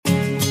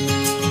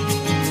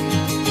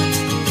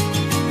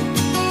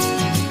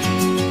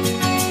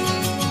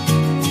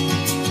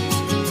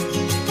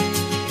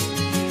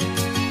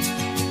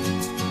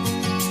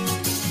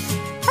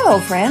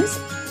Hello, friends.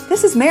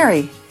 This is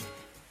Mary.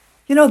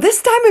 You know,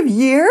 this time of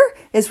year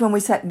is when we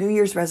set New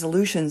Year's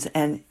resolutions,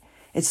 and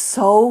it's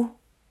so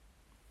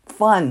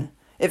fun.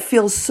 It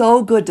feels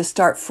so good to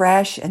start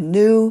fresh and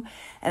new,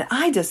 and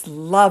I just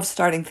love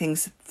starting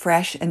things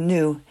fresh and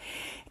new.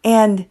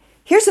 And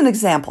here's an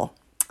example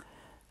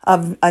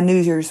of a New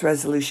Year's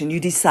resolution. You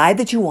decide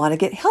that you want to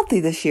get healthy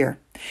this year.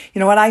 You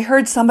know what? I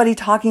heard somebody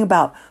talking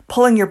about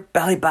pulling your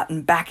belly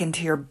button back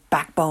into your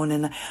backbone,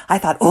 and I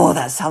thought, oh,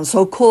 that sounds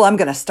so cool. I'm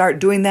going to start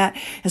doing that.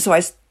 And so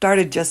I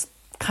started just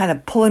kind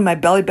of pulling my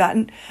belly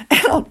button, and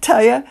I'll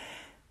tell you,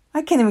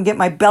 I can't even get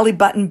my belly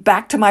button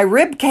back to my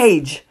rib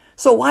cage.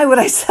 So why would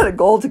I set a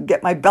goal to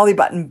get my belly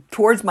button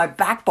towards my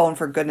backbone,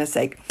 for goodness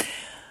sake?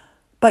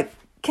 But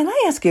can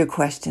I ask you a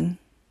question?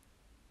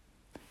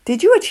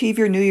 Did you achieve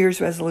your New Year's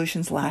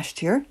resolutions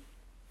last year?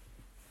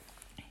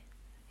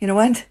 You know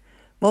what?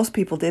 Most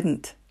people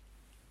didn't.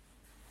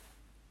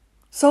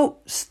 So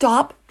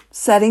stop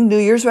setting New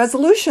Year's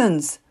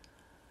resolutions.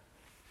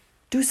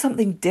 Do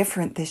something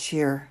different this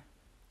year.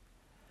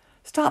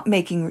 Stop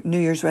making New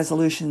Year's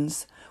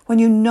resolutions when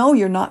you know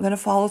you're not going to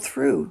follow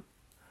through.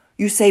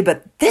 You say,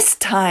 but this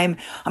time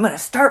I'm going to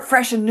start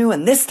fresh and new,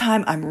 and this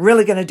time I'm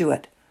really going to do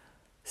it.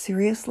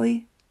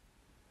 Seriously?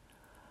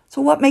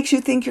 So what makes you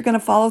think you're going to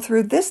follow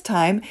through this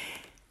time?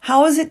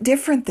 How is it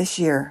different this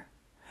year?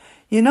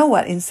 You know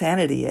what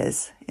insanity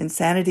is?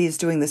 Insanity is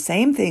doing the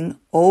same thing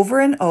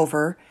over and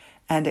over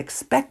and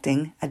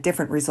expecting a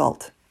different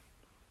result.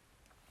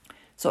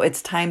 So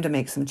it's time to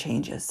make some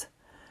changes.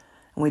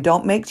 And we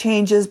don't make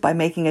changes by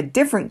making a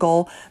different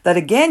goal that,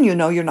 again, you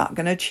know you're not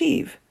going to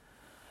achieve.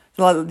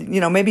 So, you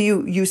know, maybe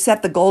you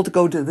set the goal to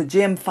go to the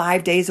gym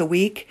 5 days a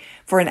week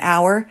for an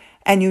hour,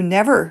 and you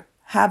never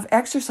have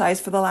exercise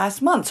for the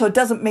last month. So it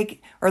doesn't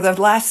make, or the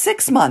last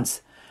 6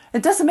 months.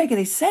 It doesn't make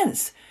any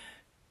sense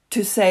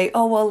to say,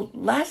 oh, well,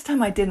 last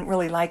time I didn't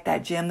really like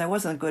that gym. There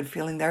wasn't a good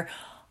feeling there.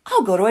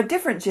 I'll go to a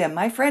different gym.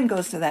 My friend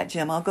goes to that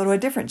gym. I'll go to a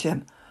different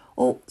gym.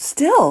 Well,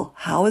 still,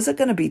 how is it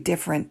going to be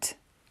different?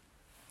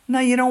 No,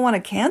 you don't want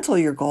to cancel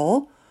your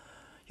goal.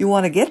 You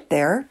want to get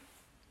there.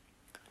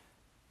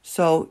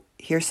 So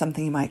here's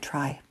something you might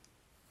try.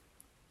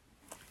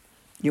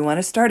 You want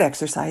to start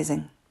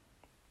exercising.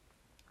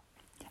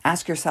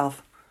 Ask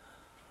yourself,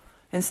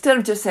 instead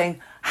of just saying,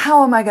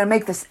 how am I going to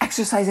make this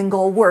exercising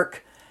goal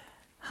work?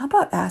 How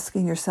about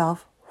asking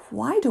yourself,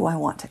 why do I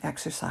want to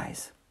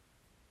exercise?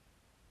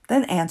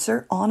 Then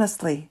answer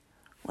honestly.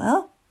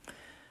 Well,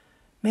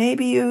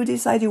 maybe you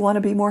decide you want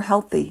to be more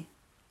healthy.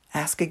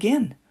 Ask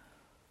again,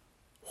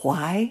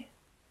 why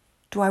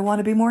do I want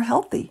to be more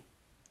healthy?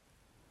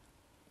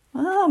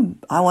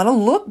 I want to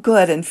look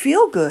good and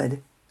feel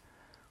good.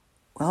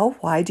 Well,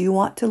 why do you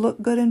want to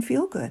look good and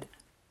feel good?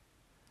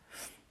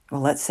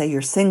 Well, let's say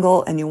you're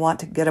single and you want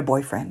to get a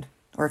boyfriend.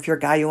 Or if you're a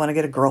guy, you want to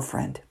get a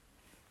girlfriend.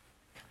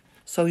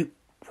 So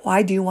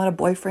why do you want a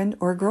boyfriend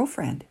or a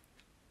girlfriend?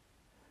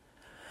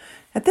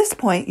 At this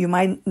point, you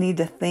might need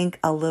to think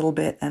a little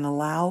bit and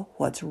allow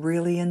what's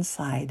really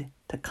inside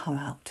to come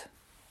out.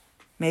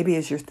 Maybe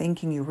as you're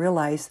thinking, you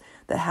realize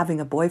that having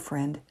a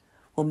boyfriend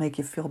will make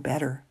you feel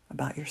better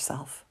about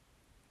yourself.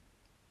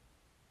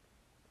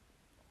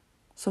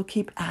 So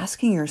keep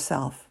asking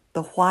yourself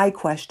the why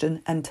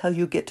question until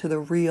you get to the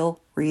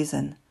real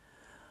reason.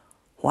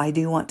 Why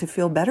do you want to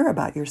feel better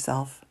about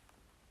yourself?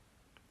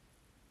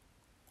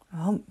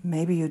 Well,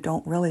 maybe you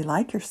don't really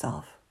like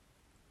yourself.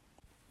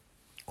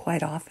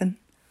 Quite often,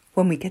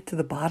 when we get to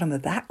the bottom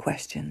of that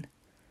question,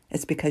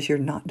 it's because you're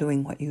not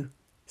doing what you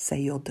say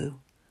you'll do.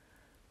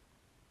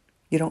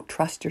 You don't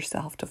trust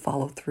yourself to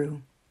follow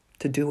through,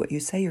 to do what you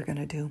say you're going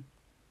to do.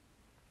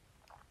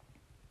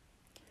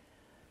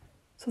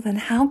 So then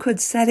how could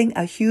setting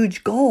a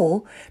huge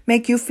goal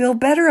make you feel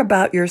better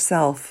about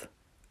yourself?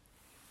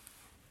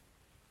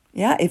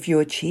 Yeah, if you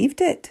achieved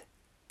it,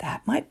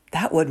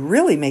 that would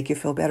really make you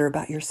feel better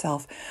about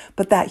yourself.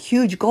 But that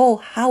huge goal,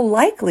 how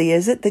likely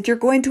is it that you're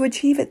going to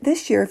achieve it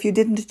this year if you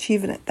didn't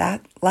achieve it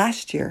that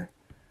last year?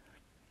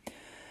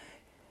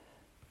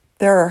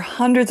 There are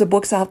hundreds of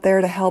books out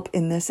there to help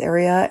in this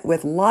area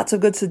with lots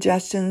of good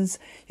suggestions.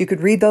 You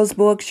could read those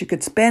books. You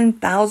could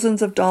spend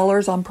thousands of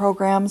dollars on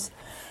programs.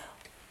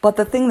 But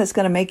the thing that's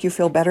going to make you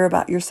feel better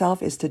about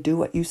yourself is to do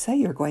what you say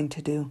you're going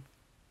to do.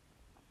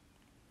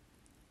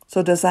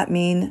 So does that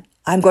mean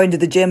I'm going to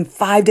the gym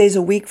 5 days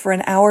a week for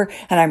an hour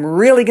and I'm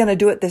really going to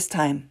do it this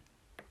time?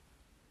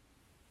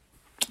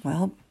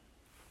 Well,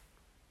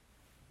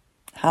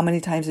 how many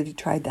times have you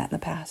tried that in the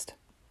past?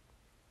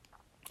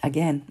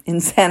 Again,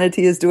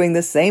 insanity is doing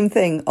the same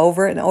thing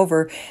over and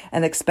over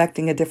and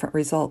expecting a different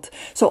result.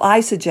 So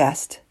I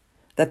suggest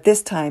that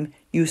this time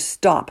you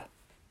stop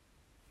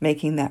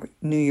making that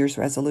New Year's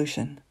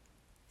resolution.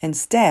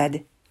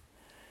 Instead,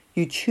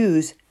 you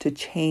choose to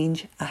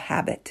change a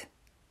habit.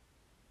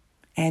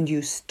 And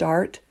you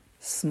start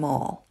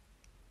small.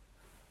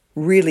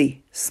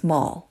 Really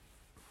small.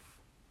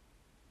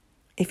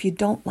 If you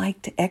don't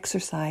like to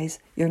exercise,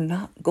 you're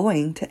not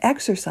going to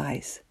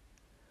exercise.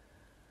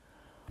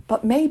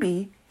 But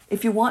maybe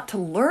if you want to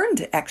learn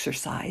to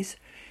exercise,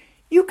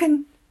 you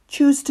can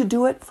choose to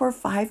do it for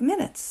 5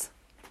 minutes.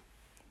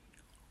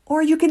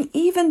 Or you can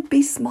even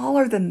be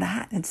smaller than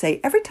that and say,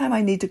 every time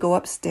I need to go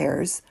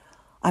upstairs,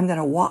 I'm going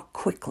to walk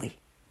quickly.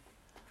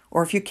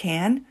 Or if you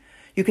can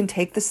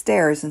take the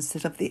stairs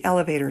instead of the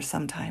elevator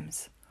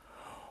sometimes.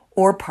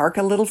 Or park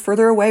a little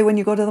further away when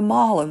you go to the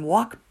mall and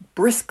walk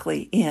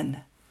briskly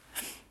in.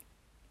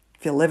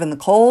 If you live in the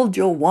cold,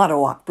 you'll want to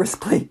walk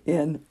briskly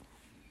in.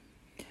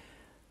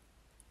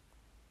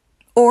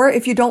 Or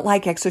if you don't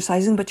like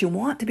exercising but you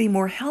want to be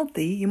more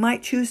healthy, you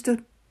might choose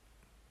to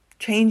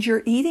change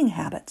your eating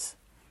habits.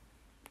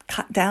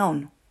 Cut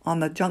down on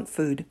the junk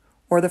food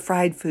or the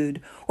fried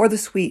food or the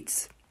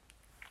sweets.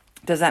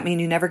 Does that mean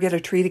you never get a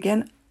treat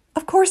again?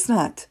 Of course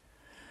not.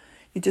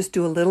 You just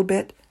do a little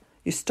bit.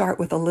 You start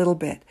with a little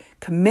bit.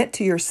 Commit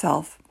to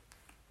yourself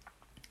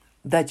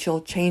that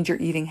you'll change your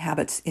eating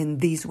habits in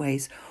these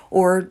ways.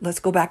 Or let's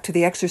go back to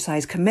the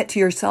exercise. Commit to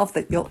yourself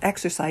that you'll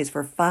exercise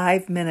for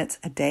 5 minutes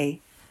a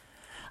day.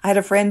 I had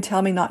a friend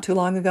tell me not too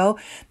long ago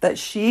that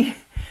she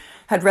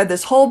had read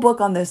this whole book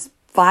on this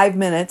 5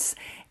 minutes,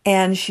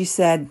 and she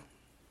said,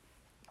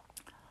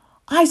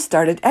 I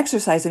started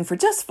exercising for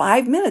just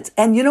 5 minutes.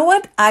 And you know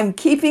what? I'm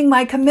keeping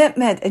my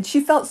commitment. And she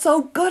felt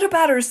so good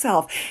about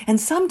herself. And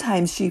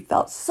sometimes she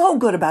felt so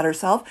good about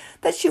herself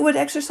that she would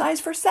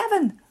exercise for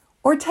 7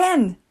 or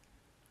 10.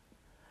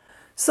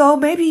 So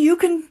maybe you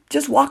can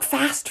just walk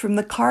fast from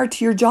the car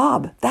to your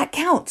job. That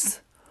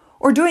counts.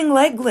 Or doing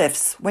leg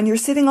lifts when you're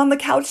sitting on the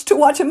couch to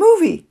watch a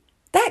movie.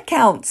 That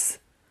counts.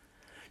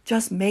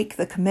 Just make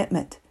the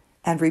commitment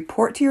and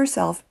report to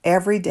yourself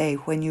every day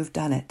when you've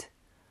done it.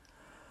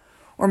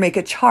 Or make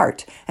a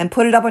chart and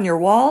put it up on your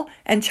wall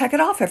and check it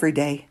off every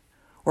day.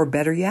 Or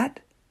better yet,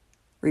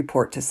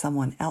 report to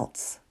someone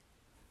else,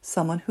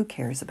 someone who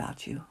cares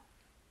about you.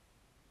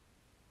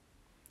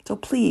 So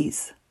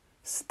please,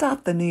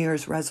 stop the New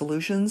Year's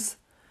resolutions.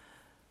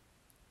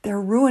 They're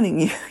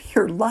ruining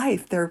your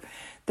life.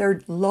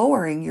 They're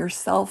lowering your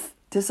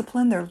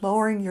self-discipline. They're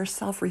lowering your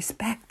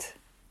self-respect,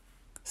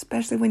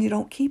 especially when you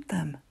don't keep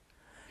them.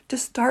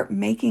 Just start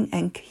making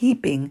and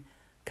keeping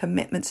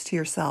commitments to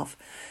yourself.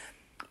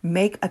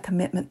 Make a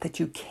commitment that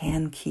you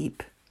can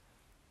keep.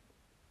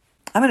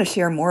 I'm going to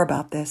share more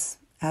about this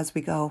as we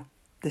go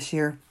this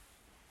year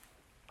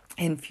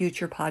in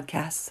future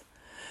podcasts.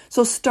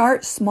 So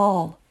start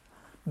small,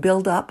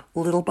 build up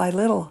little by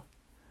little.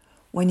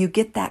 When you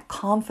get that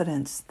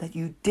confidence that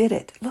you did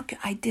it, look,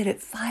 I did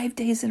it 5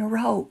 days in a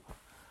row.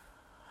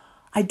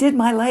 I did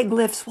my leg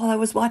lifts while I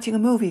was watching a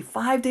movie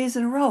 5 days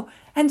in a row,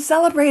 and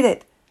celebrate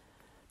it.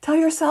 Tell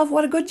yourself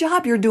what a good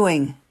job you're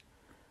doing.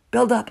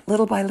 Build up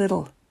little by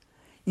little.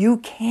 You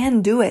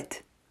can do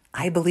it.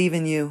 I believe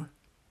in you.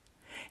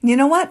 And you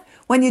know what?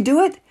 When you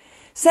do it,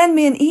 send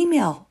me an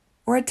email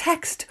or a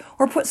text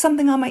or put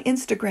something on my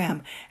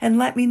Instagram and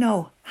let me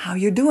know how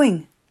you're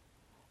doing.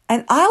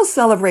 And I'll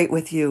celebrate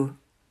with you.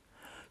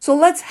 So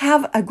let's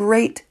have a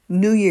great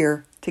new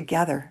year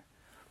together,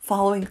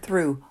 following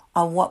through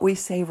on what we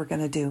say we're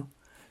going to do,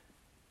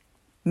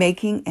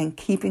 making and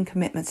keeping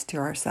commitments to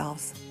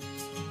ourselves.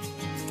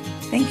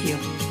 Thank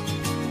you.